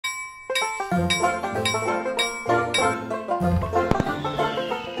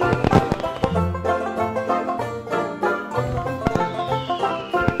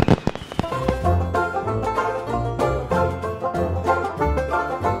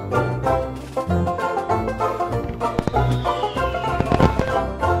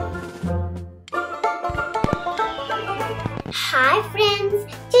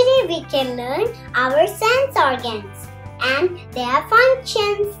can learn our sense organs and their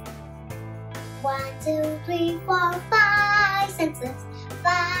functions. 1, 2, 3, 4, 5 senses.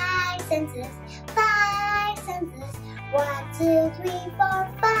 5 senses. 5 senses. 1, 2, 3, 4,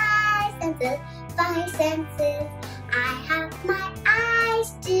 5 senses. 5 senses. I have my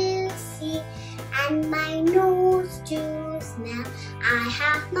eyes to see and my nose to smell. I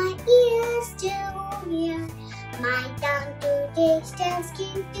have my ears to hear, my tongue to taste and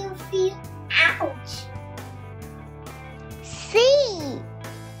skin to feel. Ouch! See.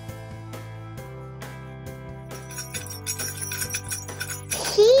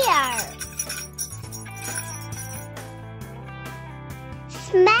 Hear.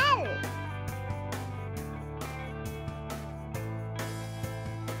 Smell.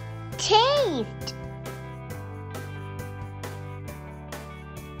 Taste.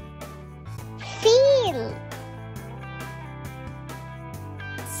 Feel.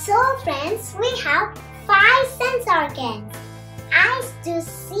 So friends, we have 5 sense organs. Eyes to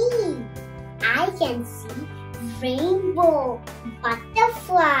see. I can see rainbow,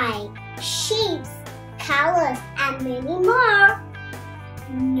 butterfly, shapes, colors and many more.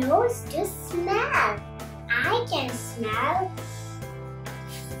 Nose to smell. I can smell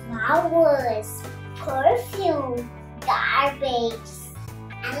flowers, perfume, garbage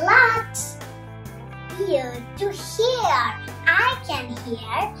and lots. Ear to hear. I can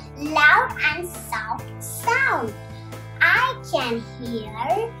hear loud and soft sound. I can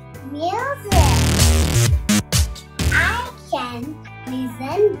hear music. I can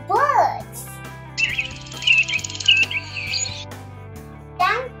listen birds.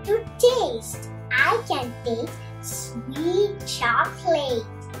 Tongue to taste. I can taste sweet chocolate,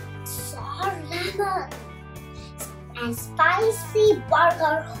 sour lemon, and spicy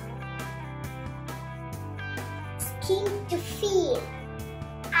burger. Skin to feel.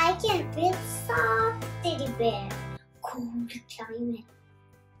 I can feel soft teddy bear. Cold climate.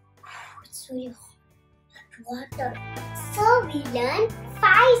 It's really hot water. So we learn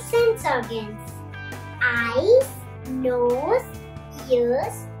 5 sense organs. Eyes, nose,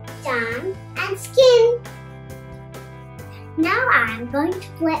 ears, tongue and skin. Now I am going to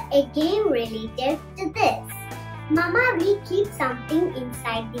play a game related to this. Mama will keep something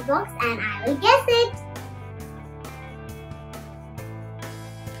inside the box and I will guess it.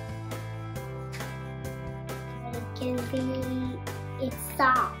 It can be, it's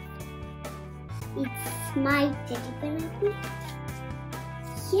soft. It's my teddy bear, I think.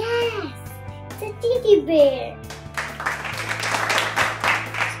 Yes, it's a teddy bear.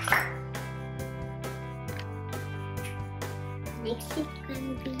 Next it can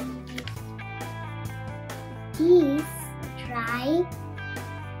be these dry.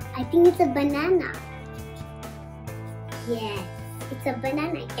 I think it's a banana. Yes, it's a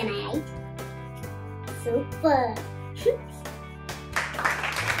banana. Can I eat? Super.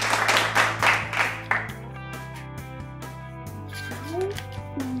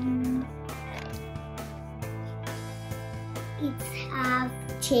 It has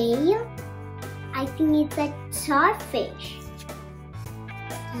tail. I think it's a starfish.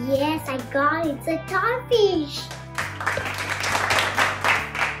 Yes, I got it. It's a starfish.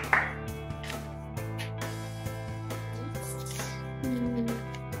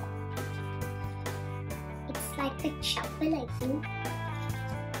 It's like a chapel, I think.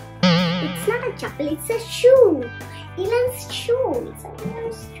 It's not a chapel, it's a shoe. Elon's shoe. It's a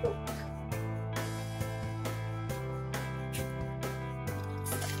Elon's shoe.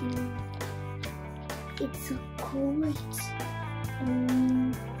 It's so cool.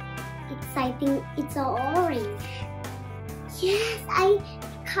 I think it's a orange. Yes,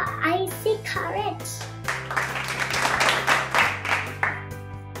 I see carrots.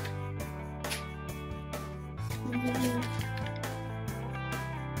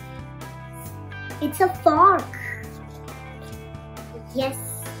 It's a fork. Yes,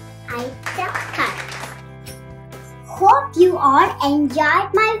 I tell carrots. Hope you all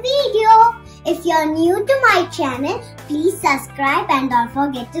enjoyed my video. If you're new to my channel, please subscribe and don't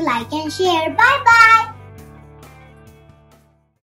forget to like and share. Bye bye.